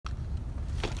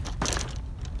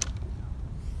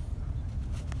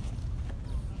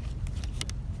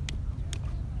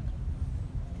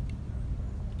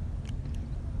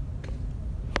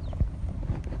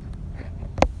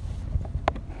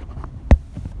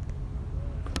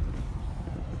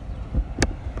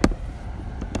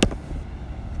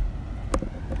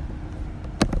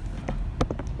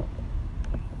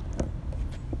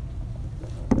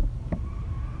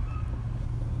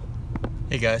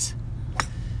Hey guys.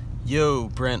 Yo,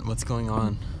 Brent, what's going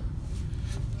on?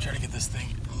 Try to get this thing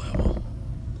level.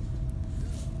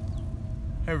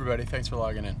 Hey everybody, thanks for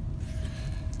logging in.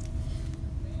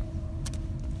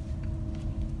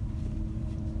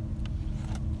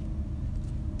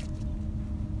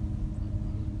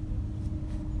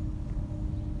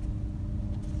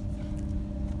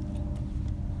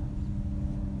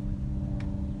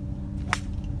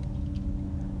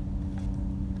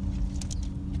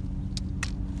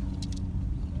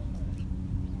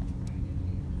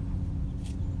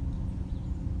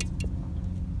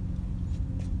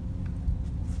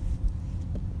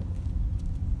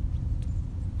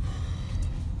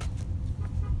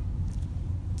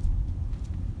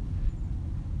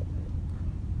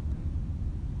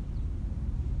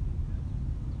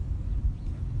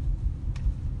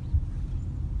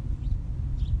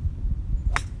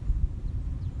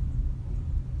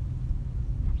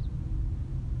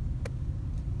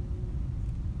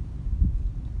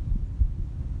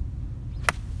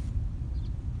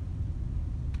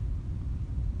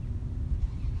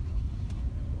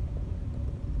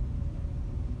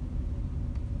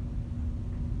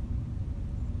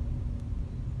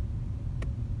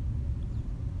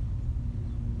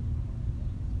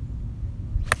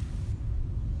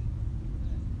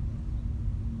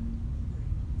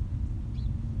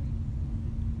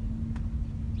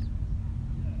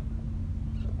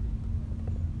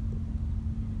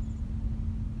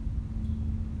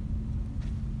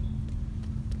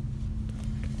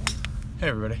 Hey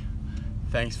everybody,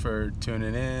 thanks for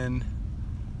tuning in.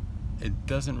 It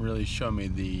doesn't really show me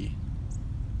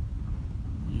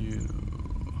you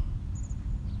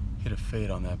hit a fade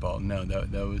on that ball. No,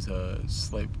 that was a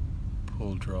slight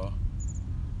pull draw.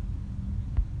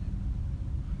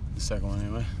 The second one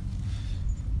anyway.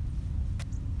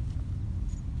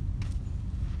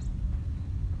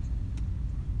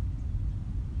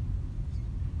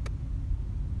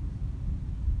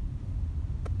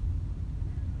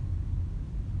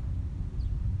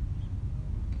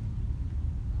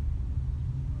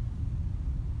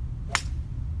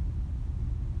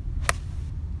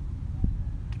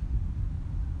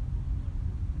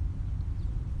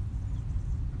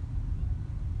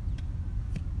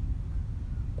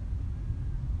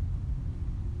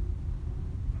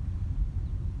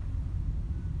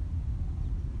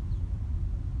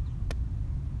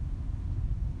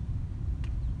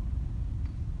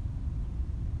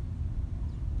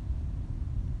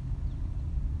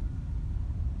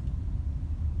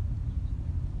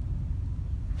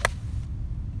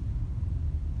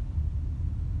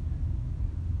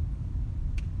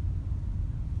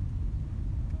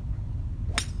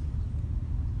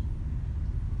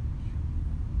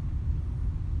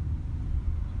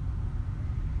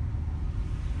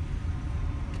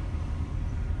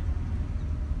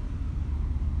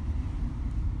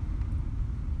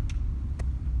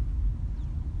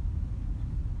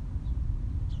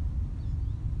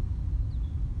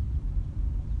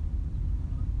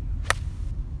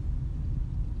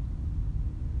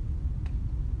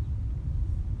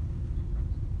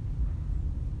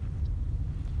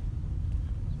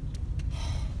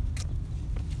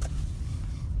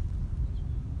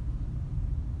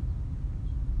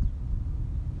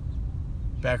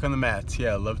 Back on the mats.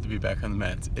 Yeah, I'd love to be back on the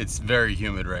mats. It's very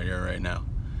humid right here right now.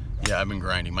 Yeah, I've been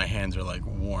grinding. My hands are like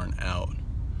worn out.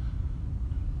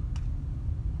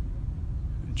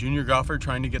 Junior golfer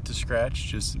trying to get to scratch,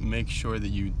 just make sure that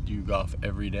you golf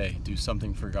every day. Do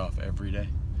something for golf every day.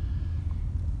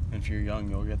 And if you're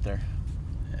young, you'll get there.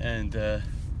 And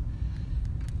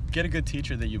get a good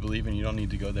teacher that you believe in. You don't need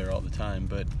to go there all the time,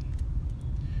 but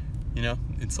you know,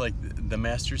 it's like the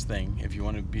Masters thing. If you're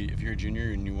a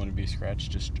junior and you want to be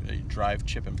scratched, just drive,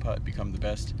 chip, and putt. Become the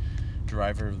best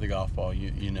driver of the golf ball.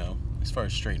 You know, as far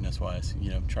as straightness wise, you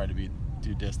know, try to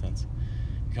do distance.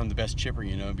 Become the best chipper.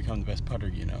 You know, become the best putter.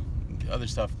 You know, the other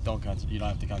stuff you don't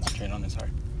have to concentrate on as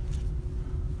hard.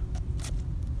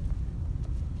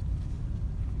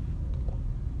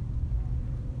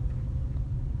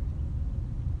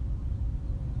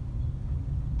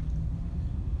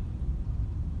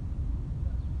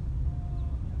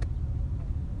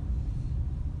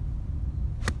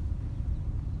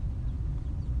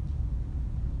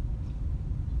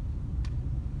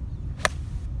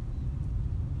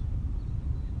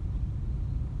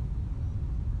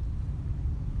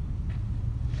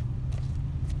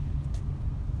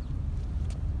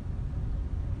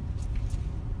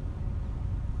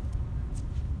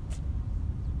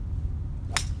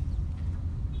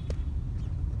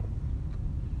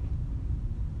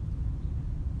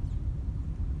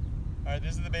 Alright,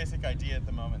 this is the basic idea at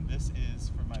the moment. This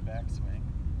is for my backswing.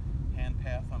 Hand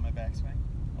path on my backswing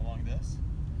along this,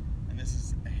 and this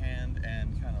is hand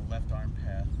and kind of left arm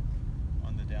path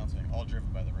on the downswing, all driven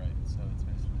by the right. So it's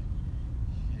basically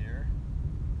here,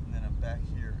 and then I'm back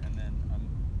here, and then I'm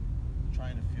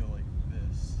trying to feel like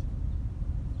this.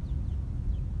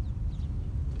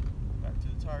 Back to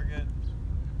the target,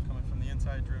 coming from the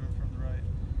inside, driven from the right,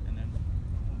 and then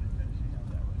fully finishing out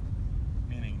that way.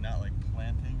 Meaning not like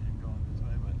planting and going this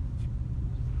way, but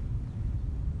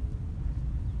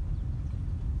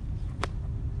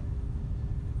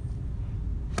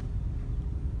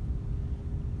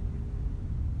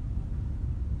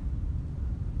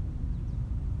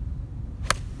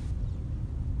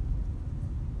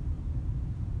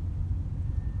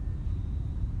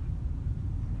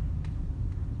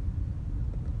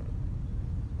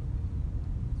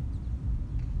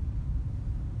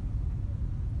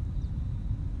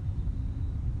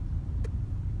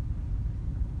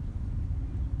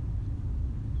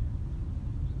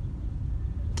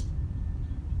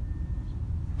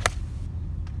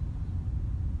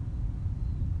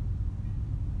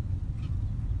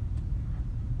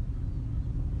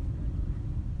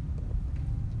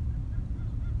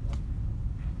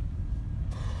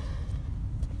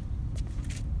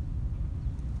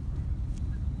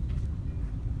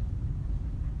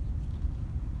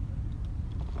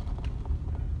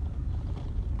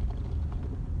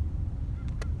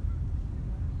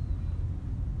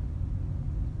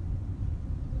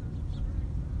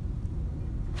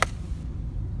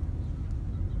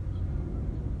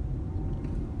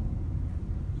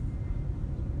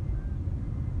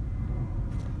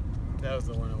that was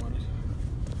the one I wanted.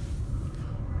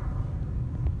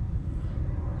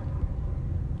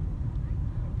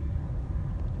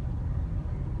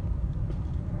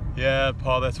 Yeah,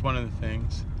 Paul, that's one of the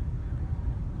things.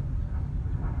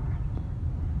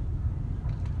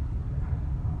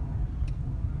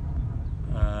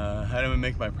 How do we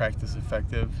make my practice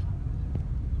effective?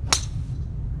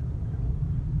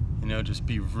 You know, just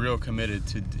be real committed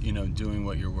to, you know, doing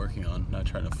what you're working on, not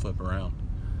trying to flip around.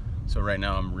 So right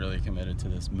now I'm really committed to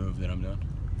this move that I'm doing.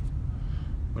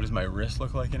 What does my wrist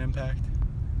look like in impact?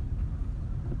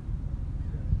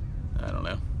 I don't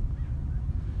know.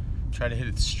 Try to hit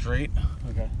it straight.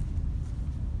 Okay.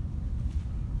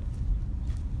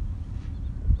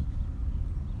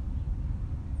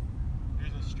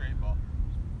 Here's a straight ball.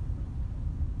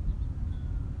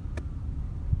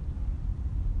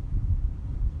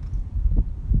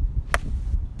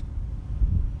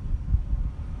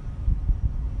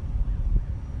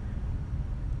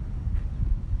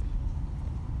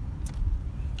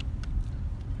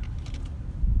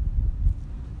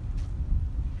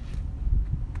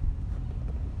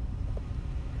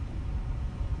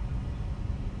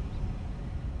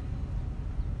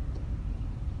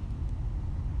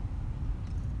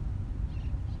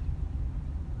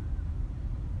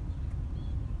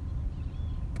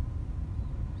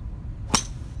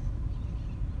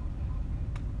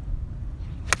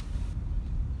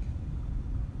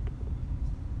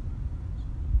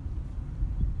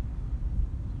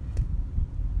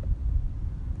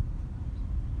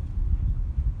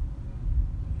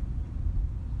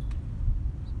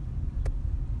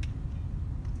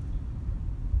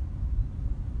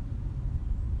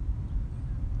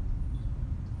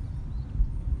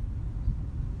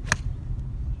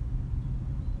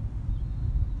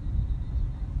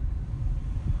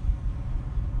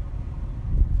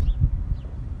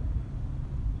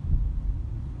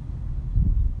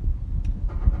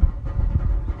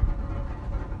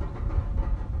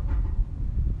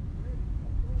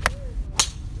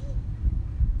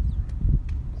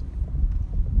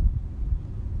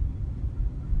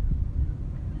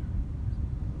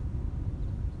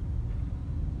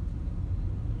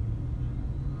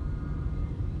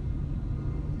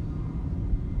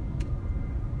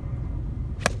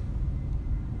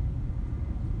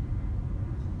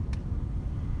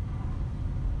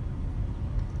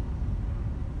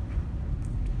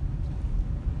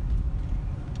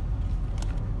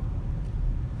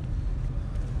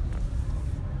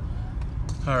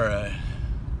 All right.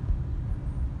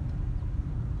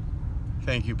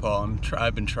 Thank you, Paul.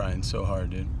 I've been trying so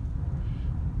hard, dude.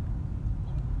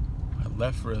 My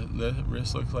left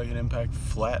wrist looks like an impact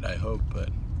flat, I hope, but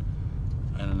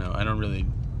I don't know. I don't really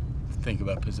think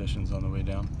about positions on the way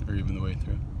down or even the way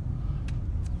through.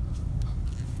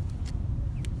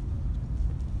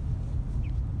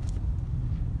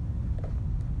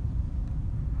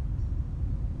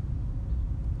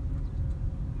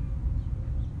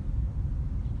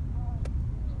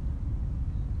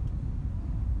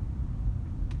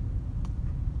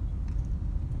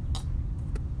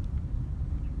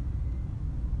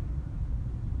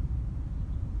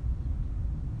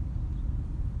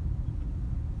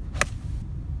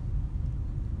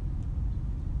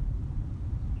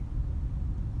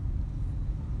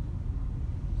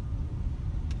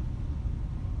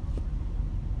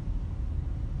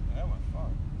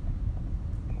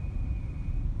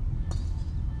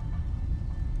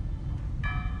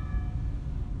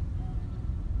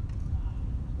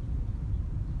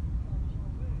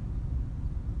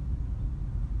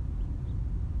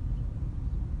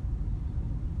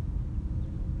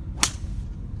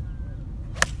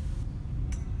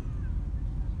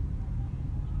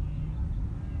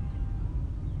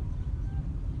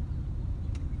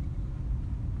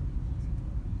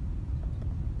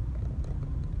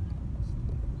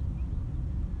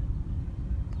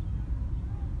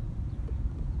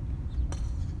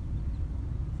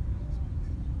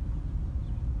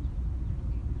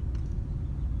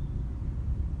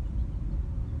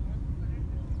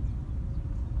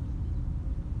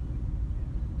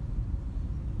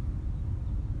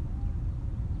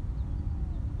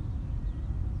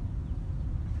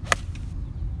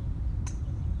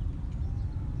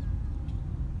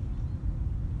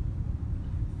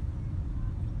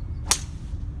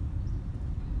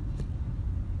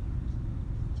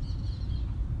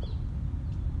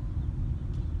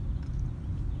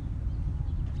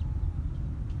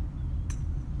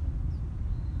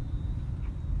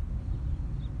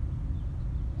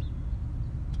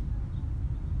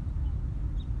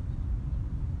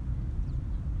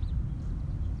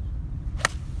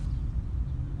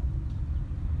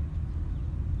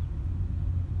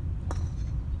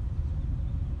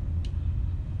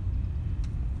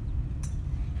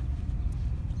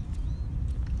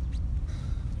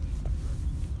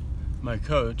 my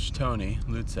coach, Tony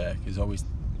Lutzak, is always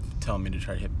telling me to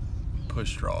try to hit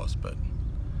push draws, but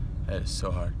that is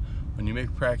so hard. When you make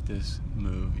a practice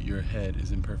move, your head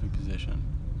is in perfect position.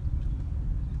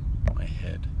 My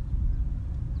head.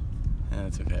 And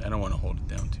it's okay. I don't want to hold it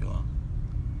down too long.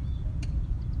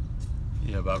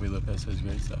 Yeah, Bobby Lopez says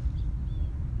great stuff.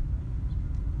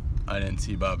 I didn't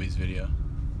see Bobby's video.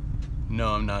 No,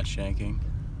 I'm not shanking.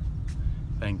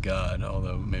 Thank God,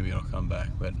 although maybe it'll come back.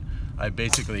 But I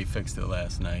basically fixed it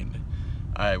last night.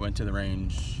 I went to the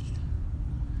range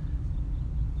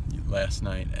last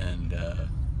night and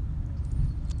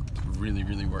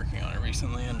really working on it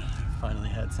recently, and finally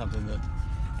had something that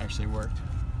actually worked.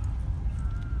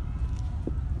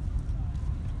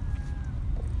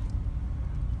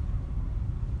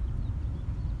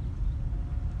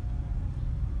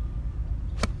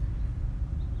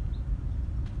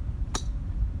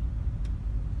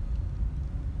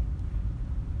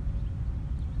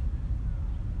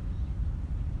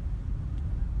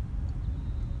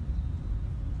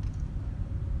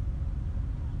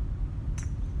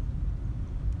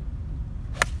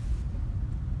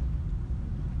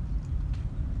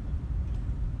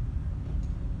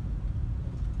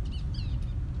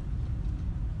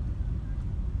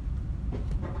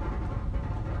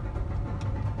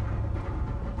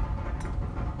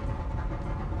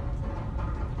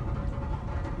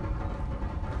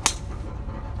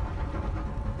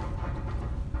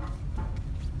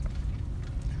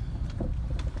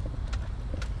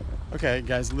 Okay,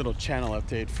 guys, a little channel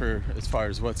update for as far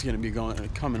as what's going to be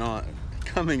coming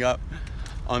up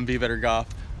on Be Better Golf.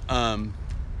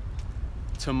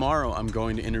 Tomorrow, I'm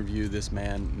going to interview this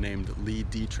man named Lee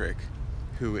Dietrich,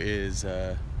 who is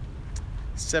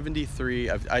 73.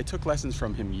 I took lessons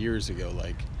from him years ago,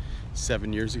 like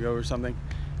 7 years ago or something,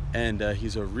 and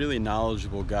he's a really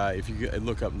knowledgeable guy. If you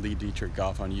look up Lee Dietrich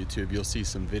Golf on YouTube, you'll see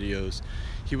some videos.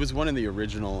 He was one of the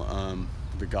original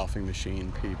the golfing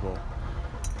machine people.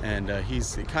 And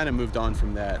he's kind of moved on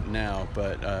from that now,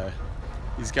 but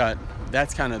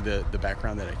that's kind of the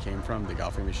background that I came from, the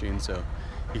golfing machine, so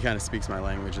he kind of speaks my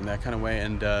language in that kind of way.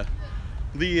 And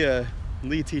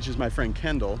Lee teaches my friend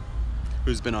Kendall,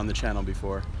 who's been on the channel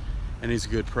before, and he's a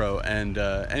good pro. And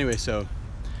anyway, so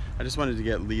I just wanted to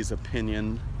get Lee's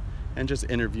opinion and just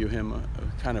interview him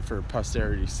kind of for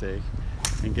posterity's sake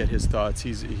and get his thoughts.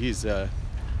 He's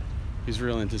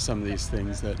real into some of these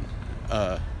things that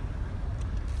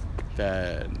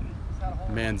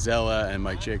Manzella and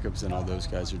Mike Jacobs and all those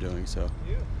guys are doing, so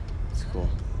it's cool.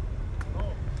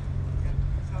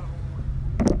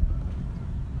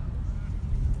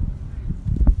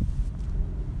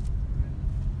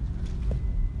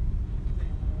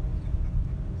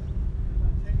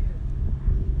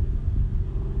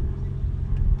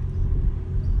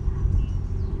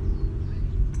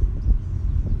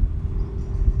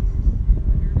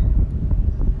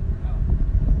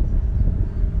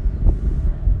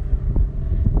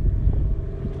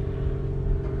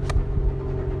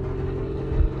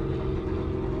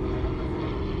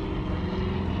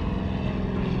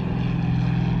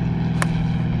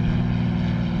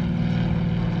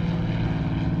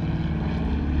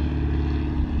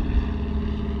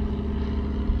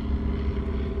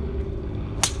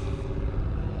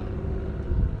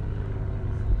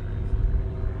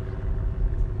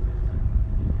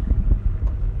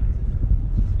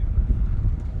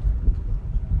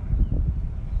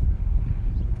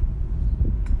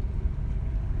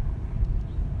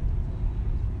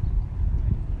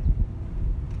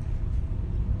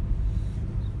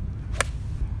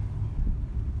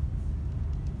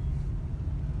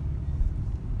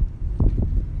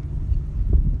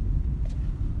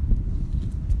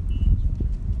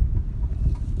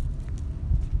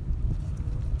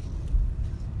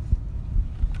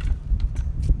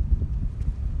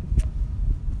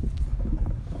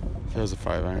 That was a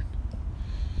 5-iron.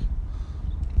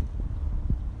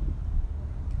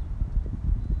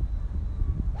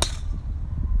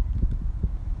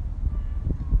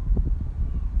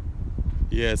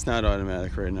 Yeah, it's not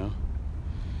automatic right now.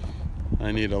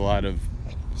 I need a lot of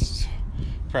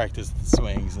practice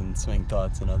swings and swing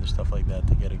thoughts and other stuff like that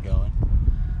to get it going.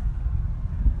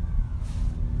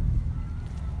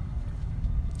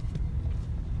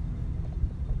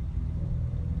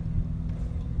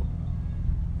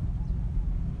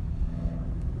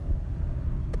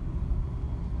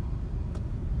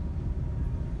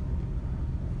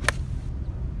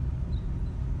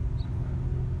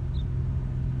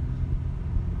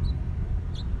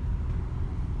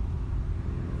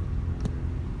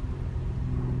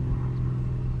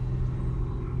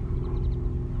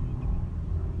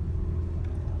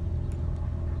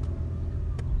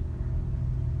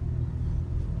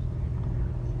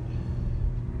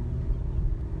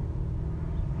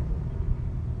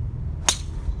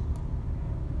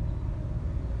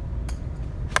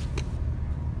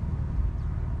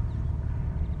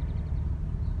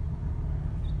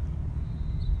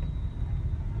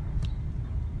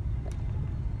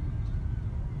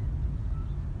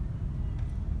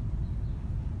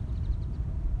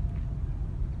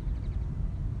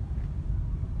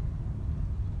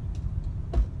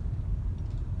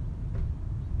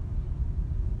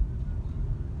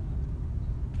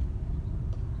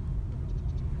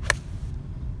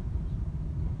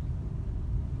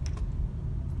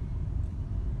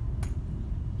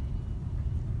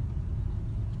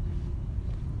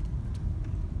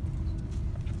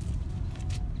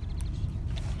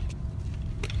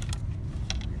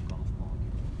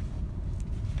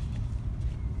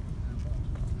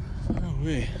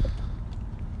 Wait.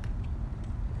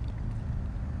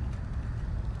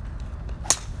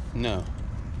 No.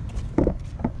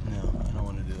 No, I don't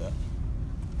want to do that.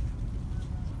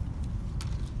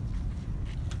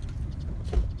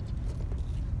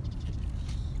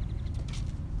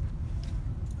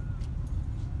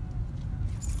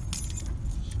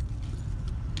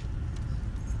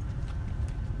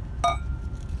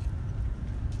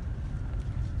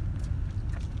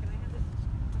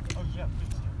 Oh, yeah,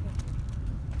 please.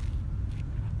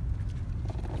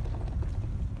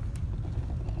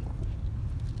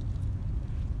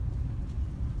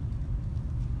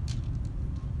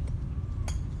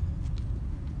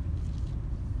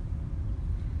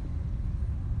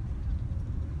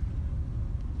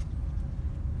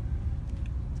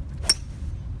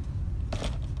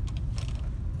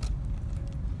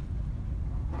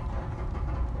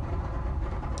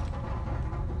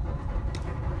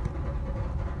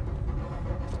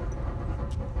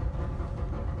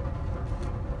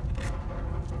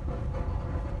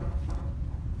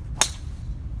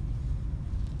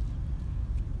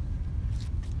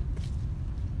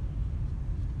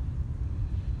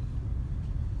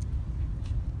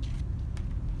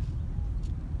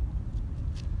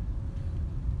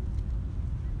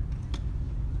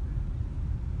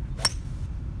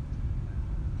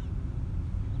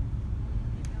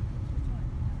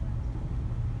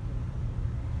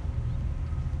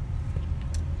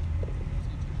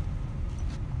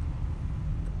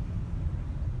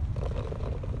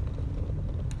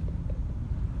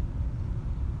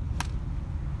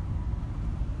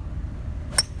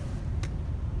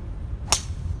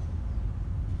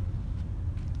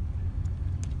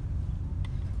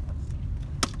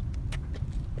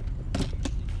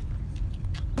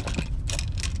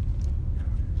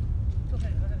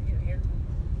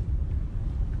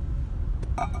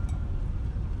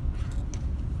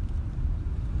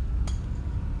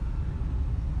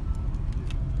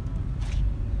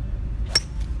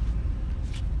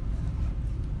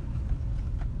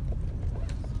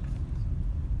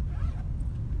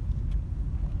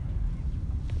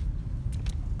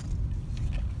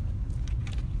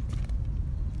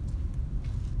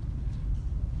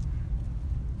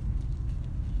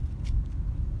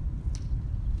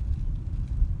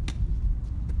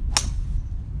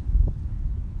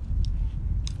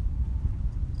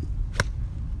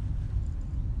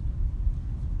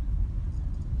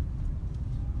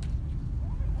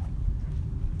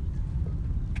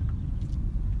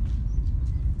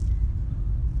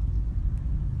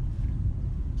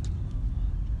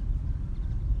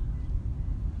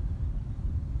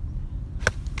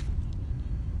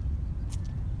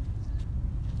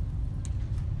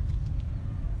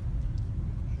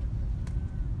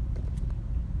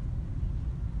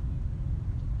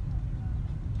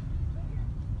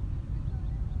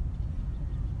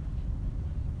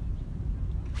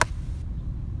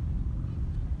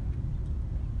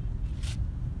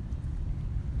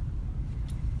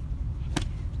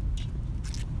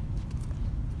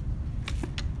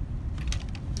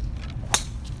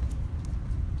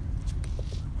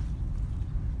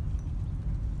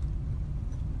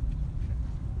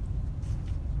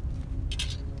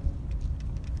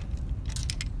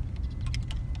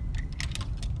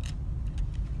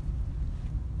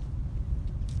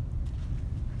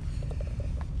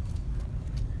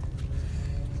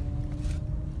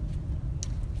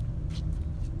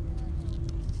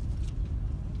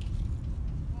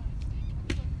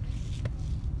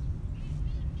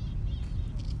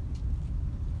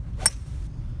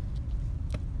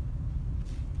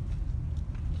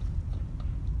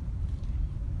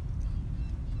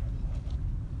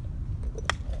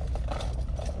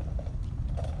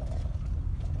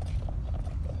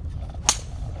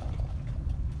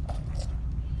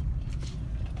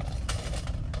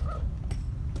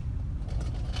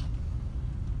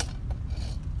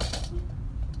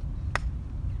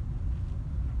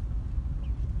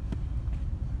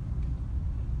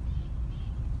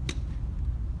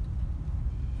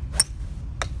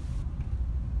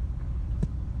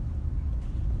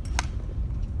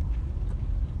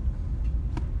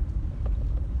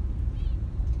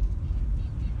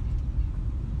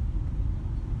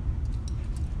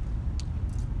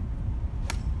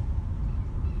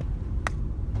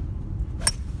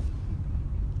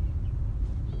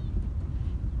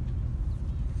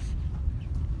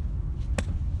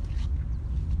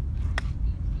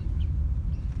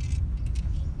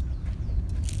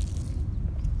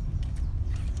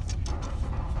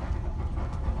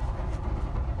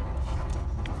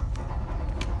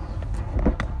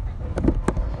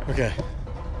 Okay.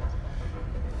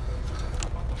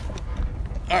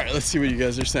 All right, let's see what you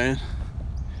guys are saying.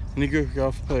 Any good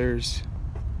golf players?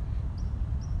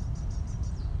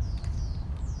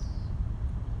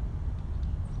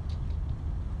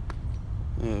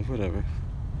 Whatever.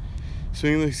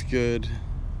 Swing looks good.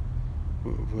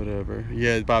 Whatever.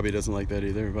 Yeah, Bobby doesn't like that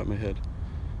either about my head.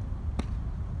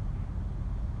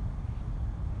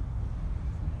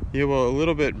 Yeah, well, a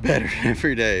little bit better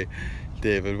every day,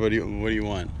 David. What do you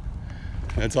want?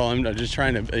 That's all. I'm just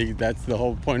trying to. That's the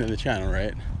whole point of the channel,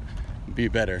 right? Be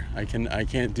better. I can't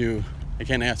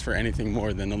ask for anything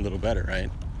more than a little better,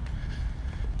 right?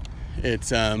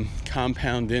 It's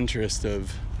compound interest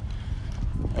of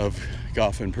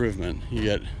golf improvement. You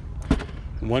get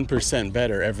 1%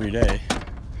 better every day,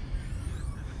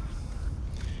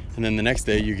 and then the next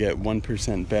day you get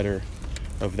 1% better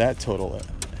of that total,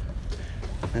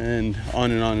 and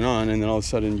on and on and on, and then all of a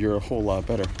sudden you're a whole lot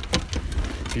better.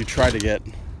 If you try to get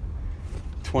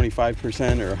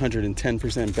 25% or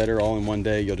 110% better all in one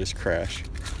day, you'll just crash,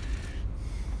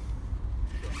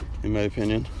 in my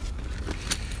opinion.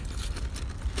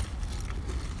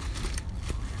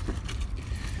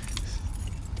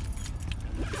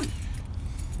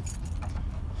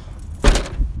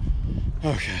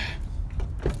 Okay.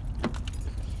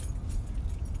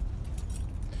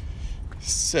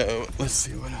 So let's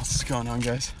see what else is going on,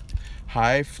 guys.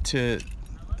 Hi to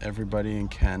everybody in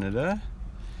Canada.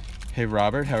 Hey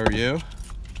Robert, how are you?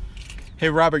 Hey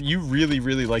Robert, you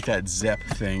really like that Zep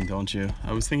thing, don't you?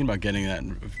 I was thinking about getting that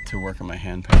to work on my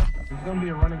hand pad. There's going to be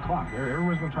a running clock.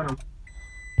 Everyone's going to try to...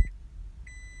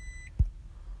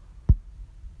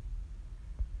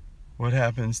 What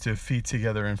happens to feet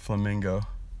together in flamingo?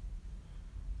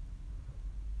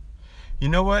 You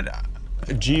know what?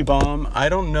 G-bomb, I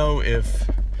don't know if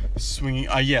swinging,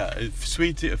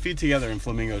 feet together in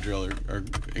flamingo drill are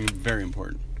very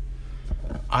important.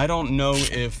 I don't know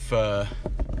if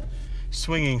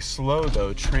swinging slow,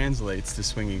 though, translates to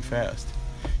swinging fast.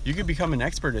 You could become an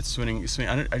expert at swinging.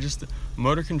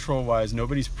 Motor control wise,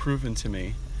 nobody's proven to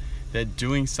me that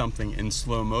doing something in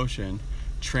slow motion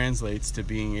translates to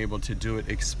being able to do it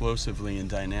explosively and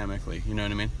dynamically. You know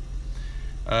what I mean?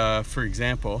 For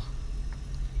example,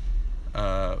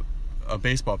 a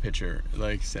baseball pitcher,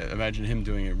 like, imagine him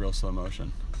doing it real slow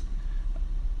motion.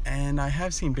 And I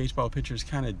have seen baseball pitchers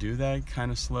kind of do that,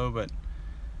 kind of slow, but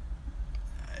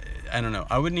I don't know.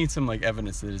 I would need some like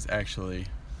evidence that is actually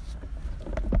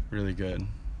really good.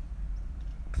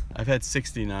 I've had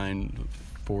 69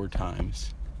 4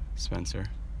 times, Spencer.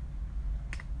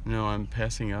 No, I'm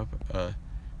passing up a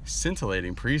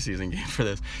scintillating preseason game for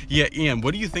this. Yeah, Ian,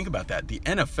 what do you think about that? The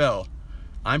NFL,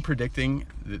 I'm predicting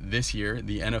that this year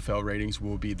the NFL ratings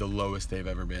will be the lowest they've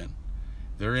ever been.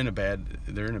 They're in a bad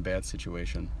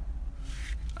situation.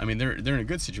 I mean, they're in a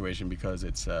good situation because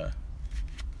it's a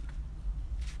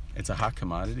hot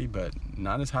commodity, but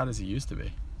not as hot as it used to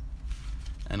be.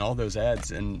 And all those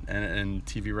ads and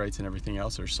TV rights and everything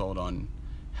else are sold on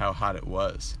how hot it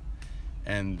was.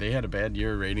 And they had a bad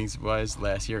year ratings-wise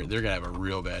last year. They're gonna have a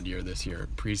real bad year this year.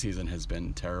 Preseason has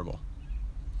been terrible.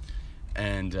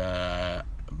 And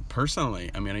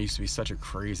personally, I mean, I used to be such a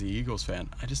crazy Eagles fan.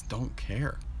 I just don't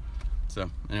care.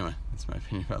 So anyway, that's my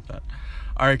opinion about that.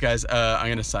 All right, guys, I'm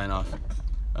gonna sign off.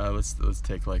 Let's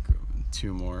take like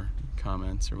 2 more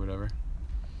comments or whatever.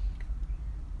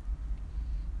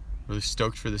 Really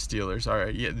stoked for the Steelers. All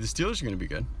right, yeah, the Steelers are gonna be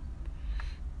good.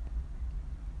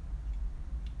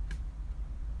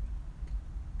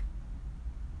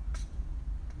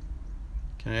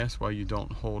 Can I ask why you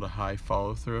don't hold a high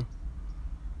follow through?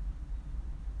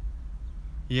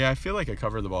 Yeah, I feel like I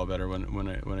cover the ball better when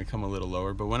I come a little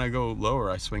lower, but when I go lower,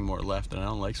 I swing more left, and I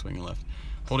don't like swinging left.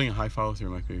 Holding a high follow through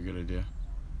might be a good idea.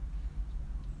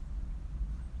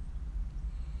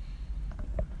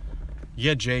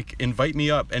 Yeah, Jake, invite me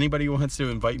up. Anybody who wants to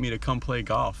invite me to come play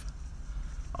golf,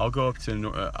 I'll go up to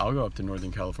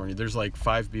Northern California. There's like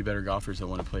 5 Be Better golfers that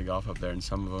want to play golf up there, and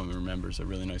some of them are members of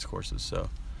really nice courses. So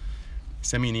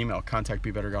send me an email,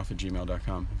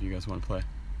 contactbebettergolf@gmail.com if you guys want to play.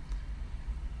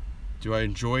 Do I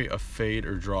enjoy a fade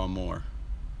or draw more?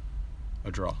 A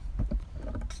draw.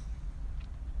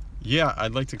 Yeah,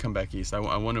 I'd like to come back east. I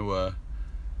want to. I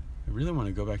really want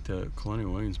to go back to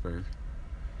Colonial Williamsburg.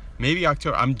 Maybe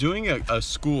October. I'm doing a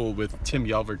school with Tim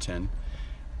Yelverton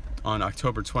on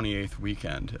October 28th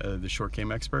weekend, the short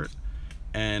game expert,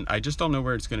 and I just don't know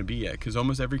where it's going to be yet, because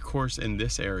almost every course in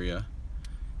this area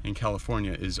in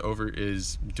California is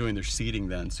doing their seeding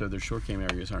then, so their short game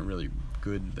areas aren't really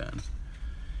good then.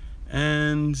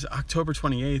 And October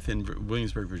 28th in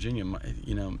Williamsburg, Virginia,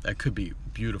 you know, that could be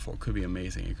beautiful, could be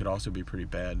amazing. It could also be pretty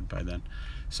bad by then.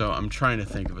 So I'm trying to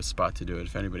think of a spot to do it.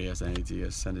 If anybody has any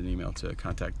ideas, send an email to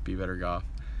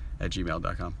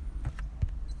contactbebettergolf@gmail.com.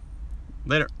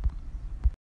 Later.